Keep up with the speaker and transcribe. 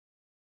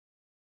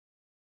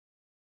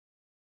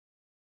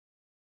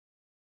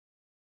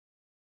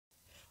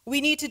We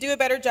need to do a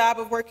better job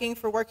of working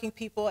for working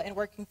people and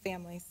working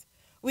families.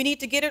 We need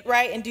to get it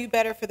right and do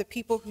better for the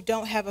people who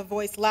don't have a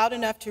voice loud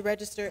enough to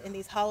register in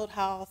these hollowed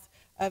halls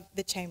of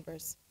the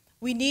chambers.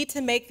 We need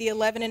to make the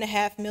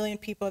 11.5 million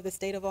people of the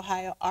state of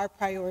Ohio our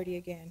priority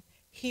again,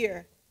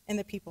 here in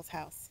the People's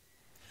House.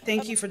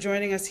 Thank you for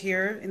joining us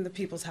here in the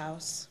People's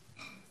House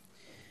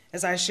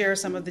as I share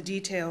some of the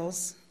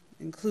details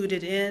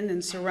included in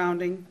and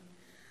surrounding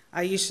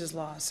Aisha's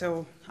law.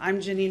 So I'm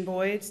Janine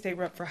Boyd, State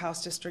Rep for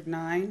House District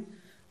 9,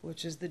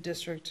 which is the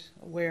district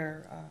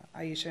where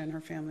Aisha and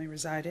her family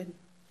resided.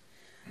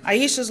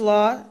 Aisha's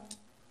law,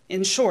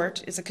 in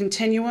short, is a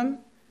continuum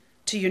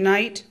to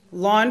unite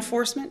law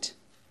enforcement,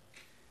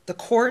 the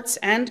courts,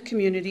 and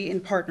community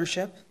in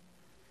partnership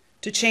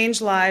to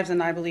change lives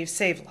and, I believe,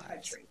 save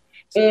lives.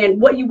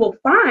 And what you will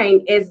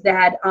find is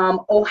that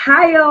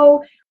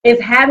Ohio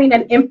is having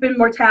an infant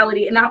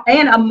mortality and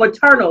a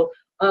maternal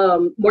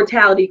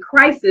mortality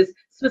crisis,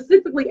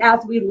 specifically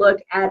as we look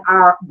at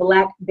our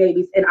Black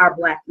babies and our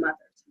Black mothers,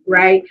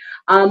 right?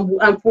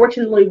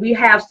 Unfortunately, we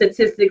have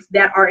statistics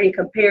that are in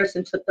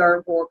comparison to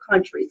third world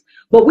countries,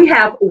 but we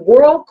have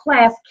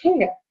world-class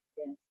care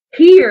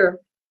here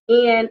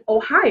in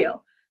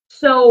Ohio.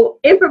 So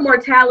infant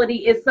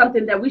mortality is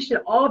something that we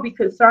should all be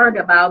concerned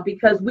about,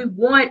 because we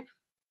want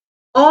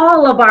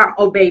all of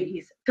our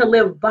babies to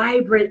live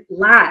vibrant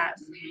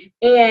lives.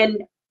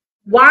 And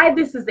why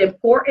this is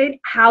important,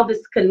 how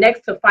this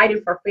connects to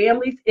fighting for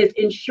families, is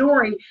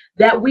ensuring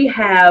that we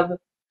have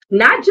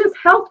not just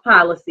health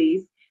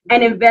policies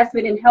and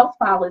investment in health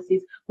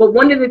policies, but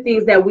one of the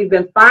things that we've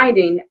been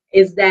finding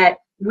is that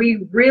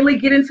we really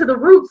get into the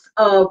roots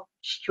of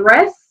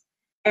stress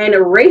and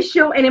a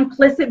racial and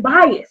implicit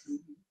bias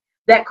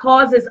that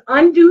causes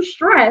undue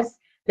stress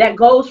that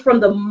goes from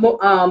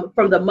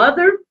the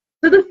mother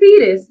to the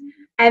fetus,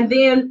 and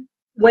then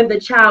when the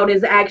child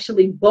is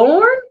actually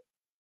born,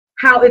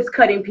 how it's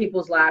cutting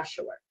people's lives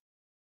short.